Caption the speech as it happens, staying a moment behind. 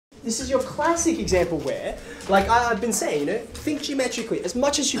This is your classic example where, like I've been saying, think geometrically as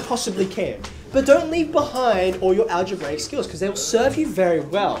much as you possibly can, but don't leave behind all your algebraic skills because they will serve you very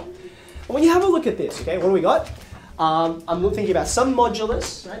well. And when you have a look at this, okay, what do we got? I'm thinking about some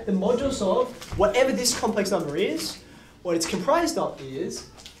modulus, right? The modulus of whatever this complex number is, what it's comprised of is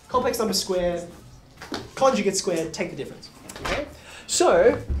complex number squared, conjugate squared, take the difference. Okay?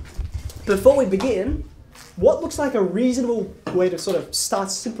 So, before we begin, what looks like a reasonable way to sort of start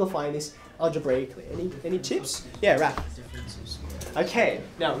simplifying this algebraically? Any tips? Yeah, Raph. Okay,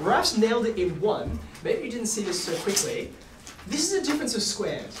 now Raph's nailed it in one. Maybe you didn't see this so quickly. This is a difference of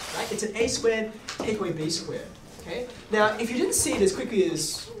squares, right? It's an a squared take away b squared. Okay? Now, if you didn't see it as quickly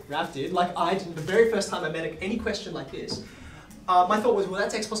as Raph did, like I did the very first time I met any question like this, my thought was, well,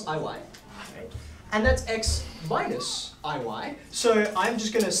 that's x plus iy, right? And that's x minus iy. So I'm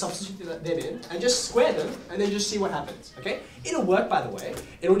just going to substitute them in and just square them and then just see what happens. Okay? It'll work, by the way.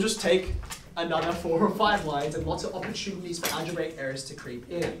 It'll just take another 4 or 5 lines and lots of opportunities for algebraic errors to creep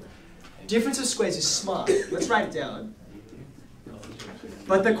in. Difference of squares is smart. Let's write it down.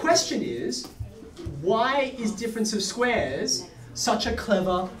 But the question is, why is difference of squares such a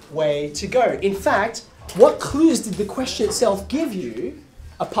clever way to go? In fact, what clues did the question itself give you,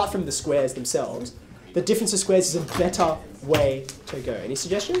 apart from the squares themselves? The difference of squares is a better way to go. Any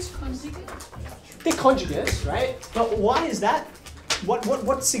suggestions? Conjugate? They're conjugates, right? But why is that?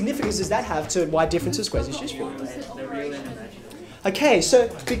 What significance does that have to why difference of squares is useful? Okay, so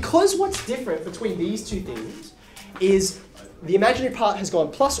because what's different between these two things is the imaginary part has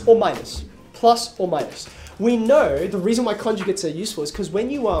gone plus or minus. Plus or minus. We know the reason why conjugates are useful is because when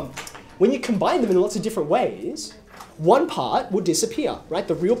you combine them in lots of different ways, one part will disappear, right?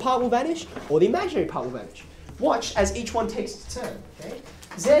 The real part will vanish, or the imaginary part will vanish. Watch as each one takes its turn, okay?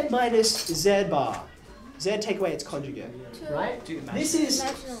 Z minus Z bar. Z take away its conjugate, right? This is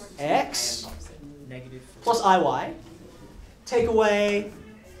x plus iy. Take away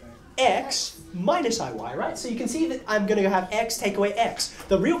x minus iy, right? So you can see that I'm going to have x take away x.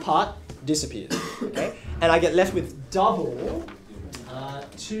 The real part disappears, okay? And I get left with double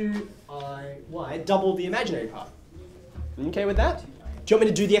 2iy, double the imaginary part. Okay with that? Do you want me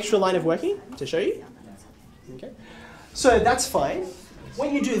to do the extra line of working to show you? Okay. So that's fine.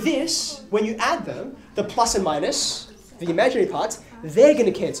 When you do this, when you add them, the plus and minus, the imaginary parts, they're going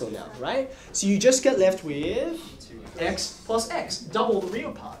to cancel now, right? So you just get left with x plus x, double the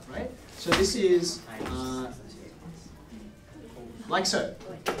real part, right? So this is like so.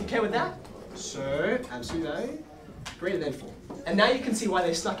 Okay with that? So, absolute value greater than 4. And now you can see why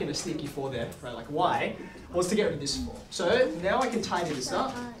they stuck in a sneaky 4 there, right? Like why was to get rid of this 4. So now I can tidy this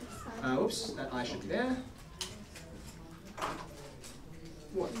up. Oops, that I should be there.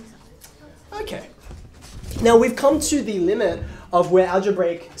 What? Okay. Now we've come to the limit of where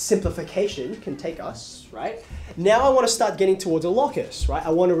algebraic simplification can take us, right? Now I want to start getting towards a locus, right? I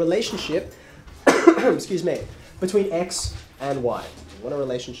want a relationship, excuse me, between x and y. I want a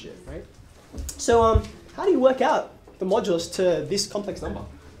relationship, right? So how do you work out the modulus to this complex number?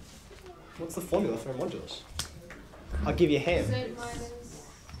 What's the formula for a modulus? I'll give you a hand. Z minus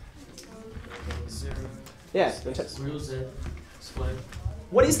 0. Yeah. Real Z squared.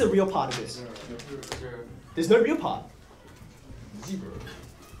 What is the real part of this? 0. There's no real part. 0.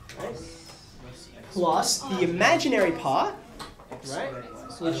 Right? Plus the imaginary part, right?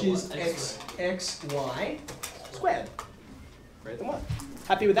 Which is x y squared. Greater than 1.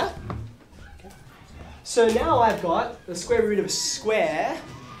 Happy with that? Okay. So now I've got the square root of a square.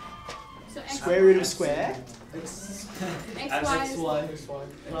 So x Square root of a square. xy.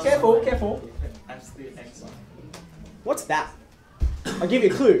 Careful, careful. Absolute x. What's that? I'll give you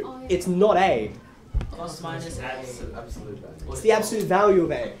a clue. Oh, yeah. It's not a. Plus minus absolute value. It's the absolute value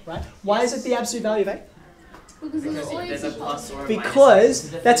of a, right? Why is it the absolute value of a? Because Because it's always there's a equal. plus or a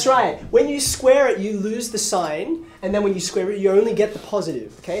Because, minus. that's right, when you square it, you lose the sign, and then when you square it, you only get the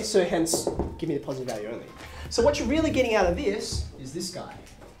positive, okay? So hence, give me the positive value only. So what you're really getting out of this is this guy.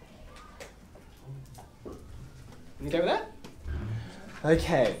 You okay with that?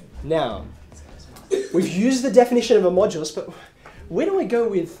 Okay, now, we've used the definition of a modulus, but where do I go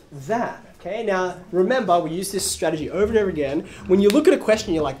with that? Okay, now remember, we use this strategy over and over again. When you look at a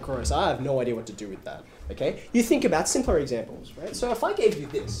question, you're like, gross, I have no idea what to do with that. Okay, you think about simpler examples, right? So if I gave you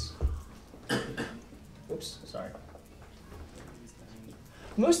this, oops, sorry.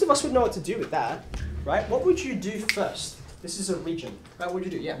 Most of us would know what to do with that, right? What would you do first? This is a region, right? What would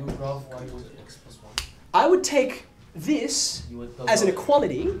you do? Yeah. Move graph y equals x plus 1. I would take this You would as an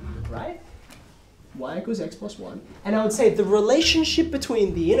equality, right? Y equals x plus 1. And I would say the relationship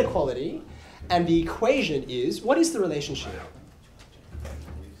between the inequality and the equation is, what is the relationship?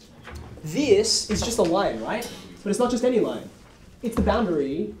 this is just a line, right? But it's not just any line. It's the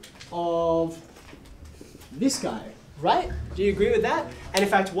boundary of this guy, right? Do you agree with that? And in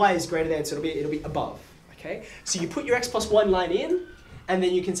fact, y is greater than, so it'll be above, okay? So you put your x plus 1 line in, and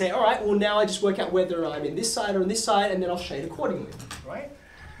then you can say, all right, well now I just work out whether I'm in this side or on this side, and then I'll shade accordingly, right?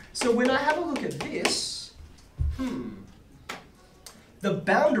 So when I have a look at this, the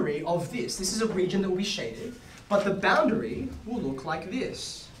boundary of this is a region that will be shaded, but the boundary will look like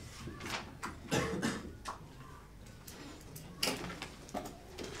this.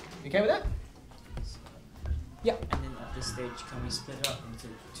 You okay with that? Yeah. And then at this stage, can we split it up into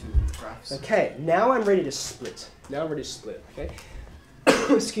two graphs? Okay, now I'm ready to split. Okay?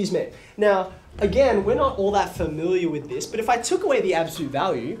 Excuse me. Now, again, we're not all that familiar with this, but if I took away the absolute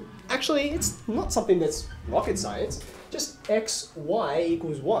value, actually, it's not something that's rocket science. Just x, y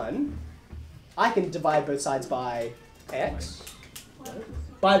equals 1. I can divide both sides by x.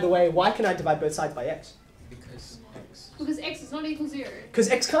 By the way, why can I divide both sides by x? Because x is not equal to 0. Because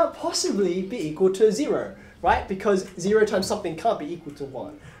x can't possibly be equal to 0, right? Because 0 times something can't be equal to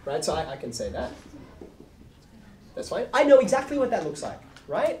 1, right? So I can say that. That's fine. I know exactly what that looks like,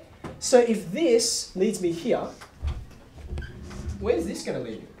 right? So if this leads me here, where's this going to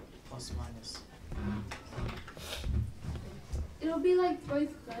lead me? Plus minus. It'll be like both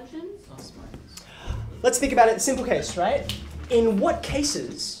versions. Plus minus. Let's think about it, simple case, right? In what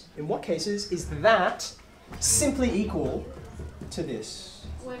cases is that simply equal to this?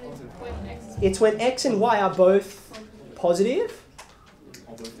 When x is It's when x and y are both positive.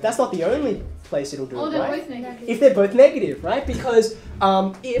 That's not the only place it'll do Oh, it, they're right? both negative. If they're both negative, right? Because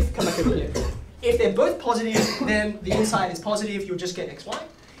come back over here. If they're both positive, then the inside is positive, you'll just get xy.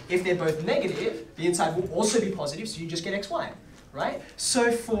 If they're both negative, the inside will also be positive, so you just get xy, right?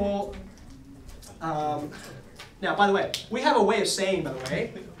 So for, now by the way, we have a way of saying, by the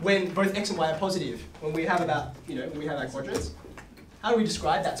way, when both x and y are positive, when we have about, when we have our quadrants, how do we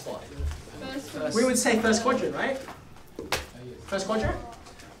describe that spot? First. We would say first quadrant, right? First quadrant?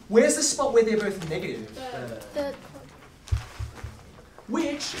 Where's the spot where they're both negative? Third.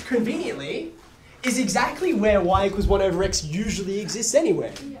 Which, conveniently, is exactly where y equals 1 over x usually exists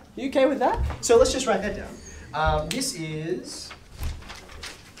anyway. Yeah. You okay with that? So let's just write that down. This is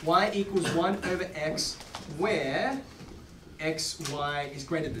y equals 1 over x where x, y is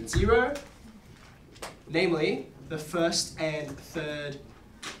greater than 0, namely the first and third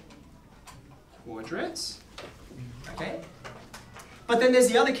quadrants. Okay? But then there's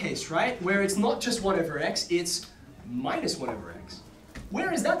the other case, right? Where it's not just 1 over x, it's minus 1 over x.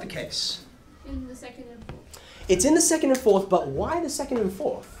 Where is that the case? In the second and fourth. It's in the second and fourth, but why the second and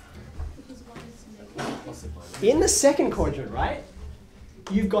fourth? Because one is negative. In the second quadrant, right?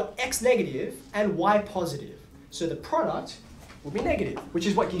 You've got x negative and y positive. So the product will be negative, which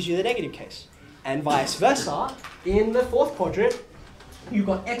is what gives you the negative case. And vice versa, in the fourth quadrant, you've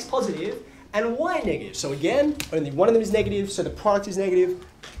got x positive and y negative. So again, only one of them is negative, so the product is negative.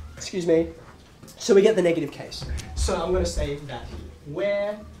 Excuse me. So we get the negative case. So I'm going to say that here.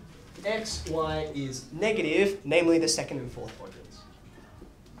 Where x, y is negative, namely the second and fourth quadrants.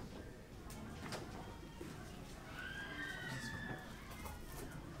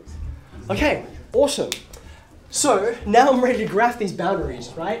 Okay, awesome. So now I'm ready to graph these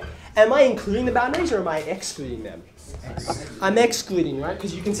boundaries, right? Am I including the boundaries or am I excluding them? I'm excluding, right?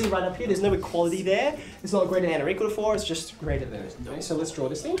 Because you can see right up here, there's no equality there. It's not greater than or equal to 4, it's just greater than. Okay, so let's draw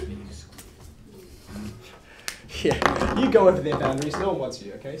this thing. Yeah, you go over their boundaries, no one wants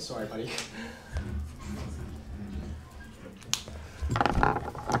you, okay? Sorry, buddy. Tell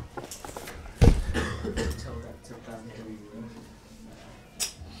that to boundary.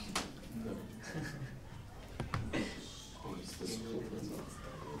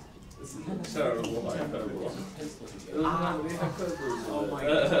 Terrible hyperbole. Oh my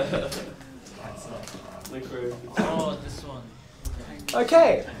god. Oh, this one.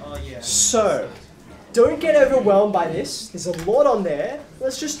 Okay, Oh yeah. so don't get overwhelmed by this. There's a lot on there.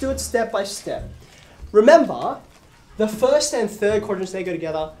 Let's just do it step by step. Remember, the first and third quadrants, they go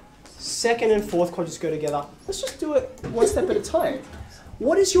together. Second and fourth quadrants go together. Let's just do it one step at a time.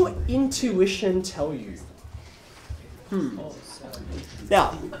 What does your intuition tell you?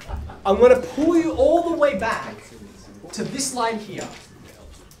 Now, I'm going to pull you all the way back to this line here.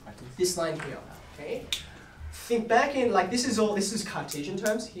 This line here, okay? Think back in, like this is Cartesian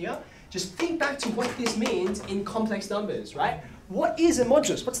terms here. Just think back to what this means in complex numbers, right? What is a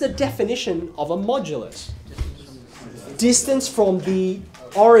modulus? What's the definition of a modulus? Distance from the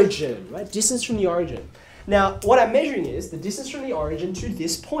origin, right? Distance from the origin. Now, what I'm measuring is the distance from the origin to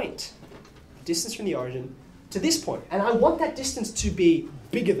this point. Distance from the origin to this point. And I want that distance to be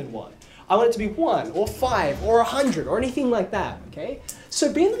bigger than 1. I want it to be 1 or 5 or 100 or anything like that, okay?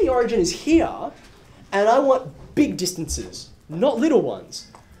 So being that the origin is here, and I want big distances, not little ones,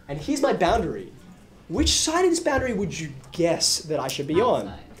 and here's my boundary. Which side of this boundary would you guess that I should be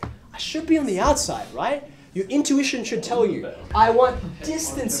on? I should be on the outside, right? Your intuition should tell you, I want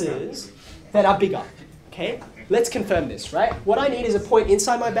distances that are bigger, okay? Let's confirm this, right? What I need is a point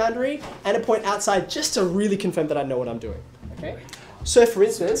inside my boundary and a point outside just to really confirm that I know what I'm doing, okay? So for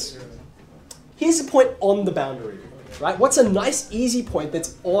instance, here's a point on the boundary, right? What's a nice easy point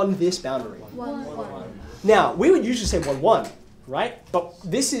that's on this boundary? 1, 1. Now, we would usually say 1, 1, right? But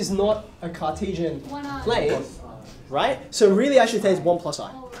this is not a Cartesian 1 I. plane, right? So really I should say it's 1 plus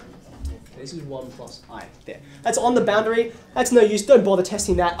I. This is 1 plus I, there. That's on the boundary, that's no use, don't bother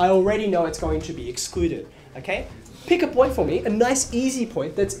testing that. I already know it's going to be excluded, okay? Pick a point for me, a nice easy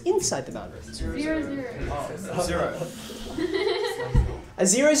point that's inside the boundary. 0, 0. 0. A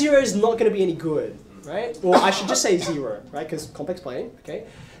 0, 0 is not going to be any good, right? Or I should just say 0, right? Because complex plane, okay?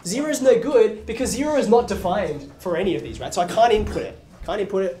 0 is no good because 0 is not defined for any of these, right? So I can't input it. Can't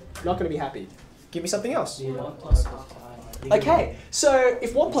input it, not going to be happy. Give me something else. 1 plus half I. Okay, so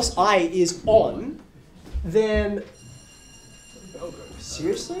if 1 plus I is on, then...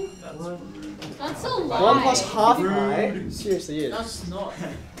 Seriously? That's a lie. 1 plus half I? Seriously is. That's not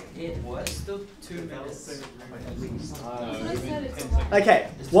it. It's still 2 minutes. That's what I said, it's a lie. Okay,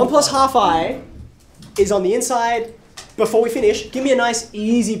 1 plus half I is on the inside. Before we finish, give me a nice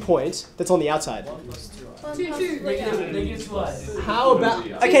easy point that's on the outside. 1 plus 2 I. 1 plus 2. Negative 2 I. How about...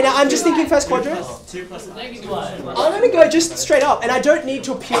 Okay, now I'm just thinking first quadrant. 2 plus negative 2 I. I'm going to go just straight up, and I don't need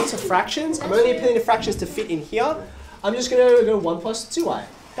to appeal to fractions. I'm only appealing to fractions to fit in here. I'm just going to go 1 plus 2i.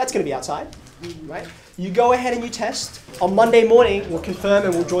 That's going to be outside, right? You go ahead and you test. On Monday morning, we'll confirm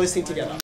and we'll draw this thing together.